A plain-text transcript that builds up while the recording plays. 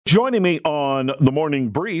Joining me on the morning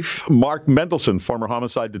brief, Mark Mendelson, former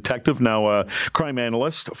homicide detective, now a crime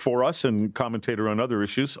analyst for us and commentator on other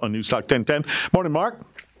issues on NEWSTALK 1010. Morning, Mark.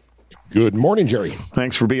 Good morning, Jerry.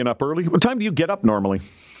 Thanks for being up early. What time do you get up normally?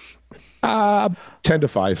 10 to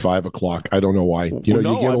 5 o'clock. I don't know why. You get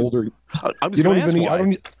older. I was going to ask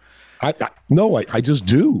why. I just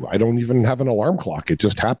do. I don't even have an alarm clock. It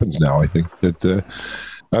just happens now. I think that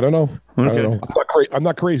I don't know. Okay. I don't know. I'm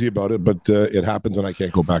not crazy about it, but it happens, and I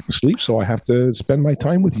can't go back to sleep. So I have to spend my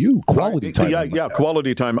time with you. Quality time. Yeah,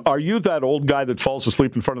 quality time. Are you that old guy that falls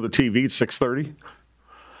asleep in front of the TV at 6:30?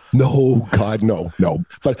 No, God, no.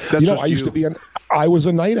 But I was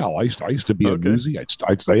a night owl. I used to be a newsie.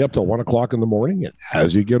 I'd stay up till 1 o'clock in the morning, and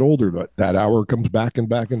as you get older, that hour comes back and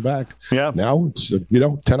back and back. Yeah. Now it's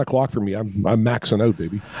 10 o'clock for me. I'm maxing out,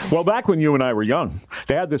 baby. Well, back when you and I were young,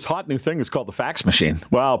 they had this hot new thing. It's called the fax machine.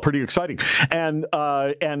 Wow, pretty exciting. And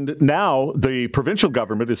now the provincial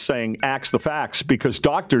government is saying axe the fax because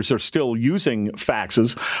doctors are still using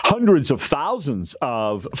faxes, hundreds of thousands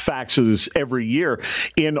of faxes every year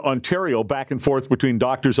in Ontario, back and forth between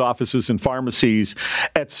doctors' offices and pharmacies,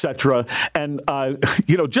 etc. And,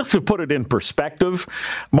 just to put it in perspective,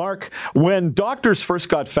 Mark, when doctors first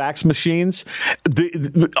got fax machines,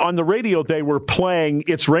 on the radio they were playing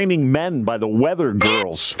It's Raining Men by the Weather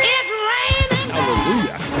Girls. It's raining.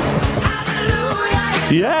 Hallelujah.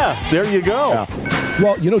 Hallelujah. Yeah, there you go. Yeah.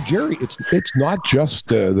 Well, Jerry, it's not just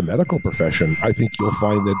the medical profession. I think you'll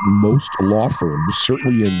find that most law firms,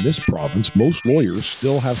 certainly in this province, most lawyers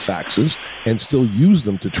still have faxes and still use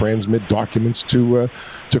them to transmit documents to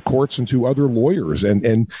courts and to other lawyers.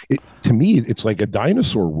 And to me, it's like a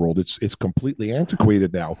dinosaur world. It's completely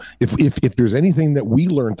antiquated now. If there's anything that we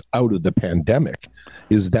learned out of the pandemic,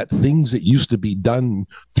 is that things that used to be done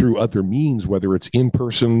through other means, whether it's in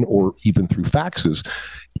person or even through faxes,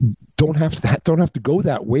 don't have to go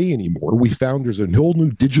that way anymore. We found there's a whole new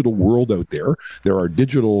digital world out there. There are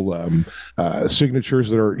digital signatures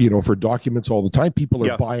that are, for documents all the time. People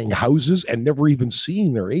are buying houses and never even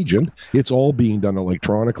seeing their agent. It's all being done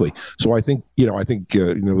electronically. So I think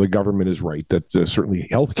the government is right that certainly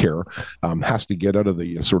healthcare has to get out of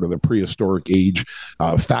the sort of the prehistoric age.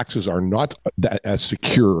 Faxes are not as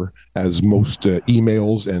secure as most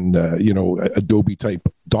emails and Adobe type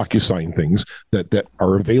DocuSign things that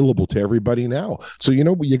are available to everybody now. So,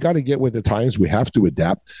 you got to get with the times. We have to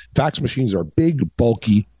adapt. Fax machines are big,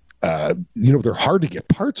 bulky. They're hard to get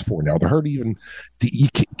parts for now. They're hard to even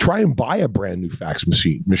try and buy a brand new fax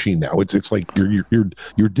machine now. It's like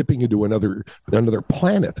you're dipping into another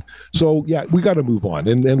planet. So yeah, we got to move on.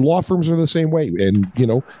 And law firms are the same way. And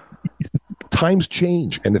times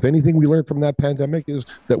change, and if anything we learned from that pandemic is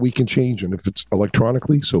that we can change, and if it's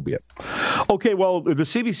electronically, so be it. Okay, well, the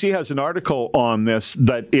CBC has an article on this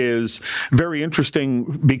that is very interesting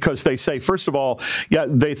because they say, first of all,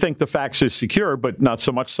 they think the fax is secure, but not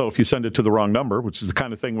so much so if you send it to the wrong number, which is the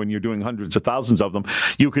kind of thing when you're doing hundreds of thousands of them,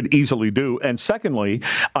 you could easily do. And secondly,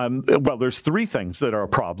 there's three things that are a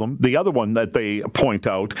problem. The other one that they point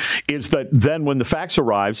out is that then when the fax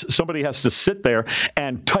arrives, somebody has to sit there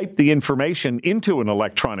and type the information into an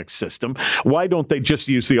electronic system. Why don't they just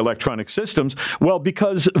use the electronic systems? Well,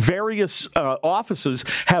 because various offices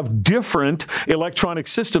have different electronic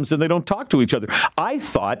systems and they don't talk to each other. I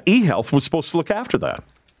thought eHealth was supposed to look after that.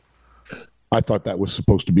 I thought that was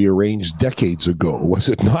supposed to be arranged decades ago. Was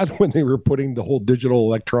it not, when they were putting the whole digital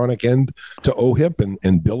electronic end to OHIP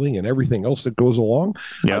and billing and everything else that goes along?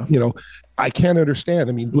 Yeah. I can't understand.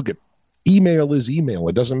 I mean, look at email is email.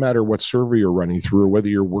 It doesn't matter what server you're running through or whether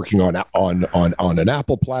you're working on an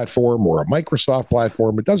Apple platform or a Microsoft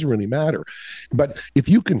platform. It doesn't really matter. But if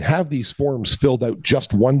you can have these forms filled out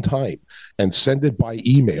just one time and send it by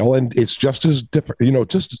email, and it's just as different,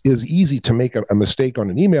 just as easy to make a mistake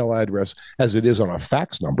on an email address as it is on a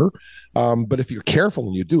fax number. But if you're careful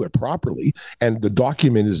and you do it properly and the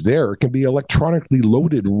document is there, it can be electronically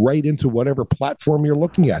loaded right into whatever platform you're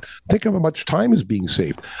looking at. Think of how much time is being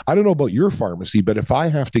saved. I don't know about your pharmacy, but if I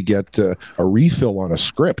have to get a refill on a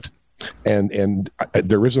script and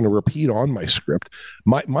there isn't a repeat on my script,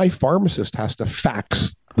 my pharmacist has to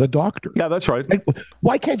fax the doctor. Yeah, that's right.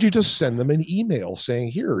 Why can't you just send them an email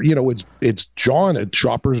saying, here, it's John at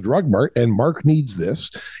Shoppers Drug Mart and Mark needs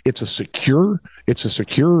this. It's a secure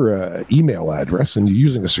email address and you're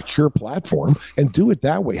using a secure platform, and do it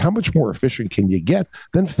that way. How much more efficient can you get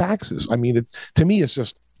than faxes? I mean, to me, it's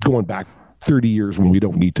just going back 30 years when we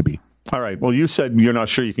don't need to be. All right. Well, you said you're not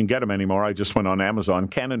sure you can get them anymore. I just went on Amazon.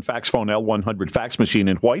 Canon Faxphone L100 fax machine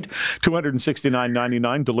in white,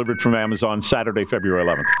 $269.99, delivered from Amazon Saturday, February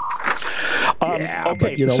 11th. Yeah, okay,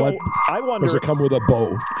 but you know so what? I wonder. Does it come with a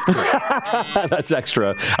bow? That's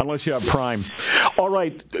extra, unless you have Prime. All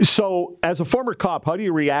right. So, as a former cop, how do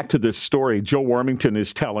you react to this story Joe Warmington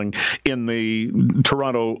is telling in the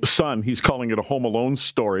Toronto Sun? He's calling it a Home Alone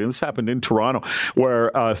story. And this happened in Toronto, where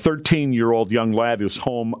a 13-year-old young lad is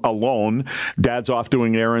home alone. Dad's off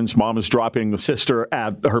doing errands. Mom is dropping the sister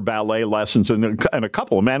at her ballet lessons. And a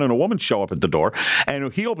couple, a man and a woman, show up at the door.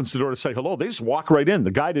 And he opens the door to say hello. They just walk right in.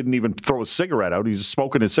 The guy didn't even throw a cigarette out. He's just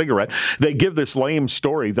smoking a cigarette. They give this lame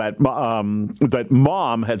story that that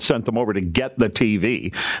mom had sent them over to get the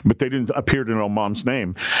TV, but they didn't appear to know mom's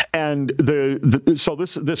name. And so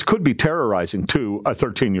this could be terrorizing to a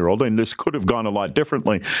 13-year-old, and this could have gone a lot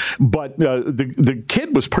differently. But the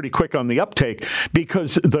kid was pretty quick on the uptake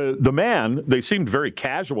because the man, they seemed very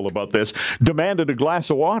casual about this, demanded a glass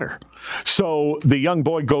of water. So the young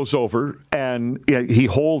boy goes over and he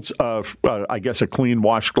holds, I guess, a clean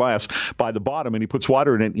washed glass by the bottom, and he puts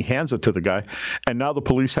water in it and he hands it to the guy. And now the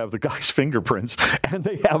police have the guy's fingerprints, and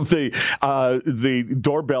they have the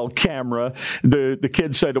doorbell camera. The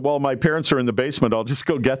kid said, well, my parents are in the basement. I'll just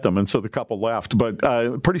go get them. And so the couple left. But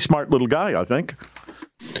pretty smart little guy, I think.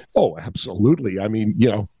 Oh, absolutely. I mean, you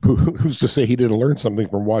know, who's to say he didn't learn something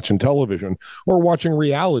from watching television or watching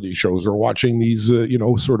reality shows or watching these,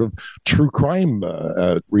 sort of true crime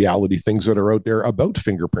reality things that are out there about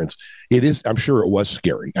fingerprints. It is, I'm sure it was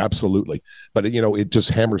scary. Absolutely. But, it just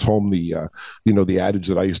hammers home the adage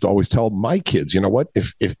that I used to always tell my kids, you know what,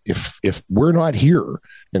 if we're not here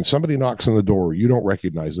and somebody knocks on the door, you don't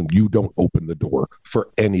recognize them, you don't open the door for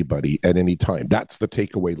anybody at any time. That's the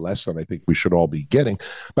takeaway lesson I think we should all be getting.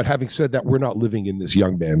 But having said that, we're not living in this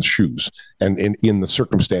young man's shoes and in the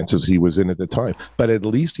circumstances he was in at the time. But at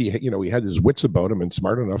least he had his wits about him and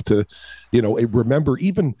smart enough to, remember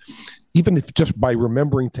even if just by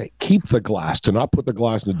remembering to keep the glass, to not put the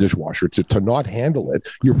glass in the dishwasher, to not handle it,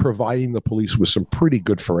 you're providing the police with some pretty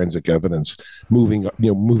good forensic evidence moving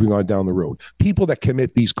on down the road. People that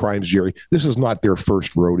commit these crimes, Jerry, this is not their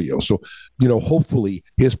first rodeo. So, hopefully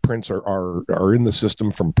his prints are in the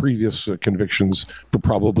system from previous convictions for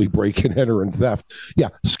probably break and enter and theft. Yeah,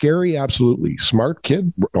 scary, absolutely. Smart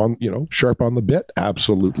kid, sharp on the bit,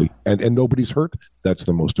 absolutely. And nobody's hurt. That's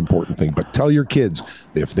the most important thing. But tell your kids,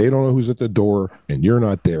 if they don't know who's at the door and you're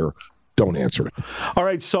not there, don't answer it. All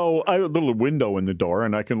right, so I have a little window in the door,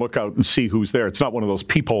 and I can look out and see who's there. It's not one of those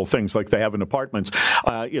peephole things like they have in apartments.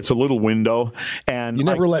 It's a little window. And you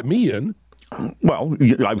never let me in. Well,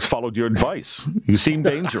 I followed your advice. You seem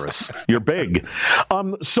dangerous. You're big.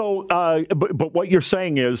 But what you're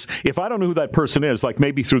saying is, if I don't know who that person is, like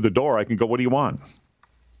maybe through the door, I can go, what do you want?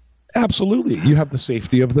 Absolutely. You have the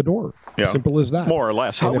safety of the door. Yeah. Simple as that. More or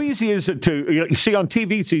less. How easy is it to, you see, on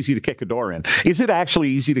TV, it's easy to kick a door in. Is it actually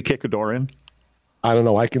easy to kick a door in? I don't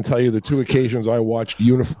know. I can tell you the two occasions I watched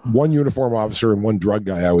one uniform officer and one drug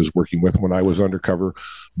guy I was working with when I was undercover.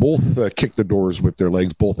 Both kicked the doors with their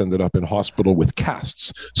legs. Both ended up in hospital with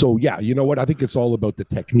casts. So, yeah, you know what? I think it's all about the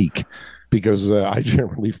technique because I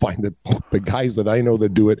generally find that the guys that I know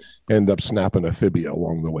that do it end up snapping a fibia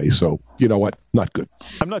along the way. So, you know what? Not good.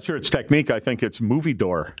 I'm not sure it's technique. I think it's movie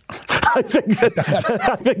door. I think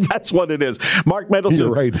that's what it is. Mark Mendelson,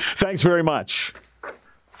 you're right. Thanks very much.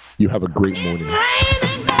 You have a great morning.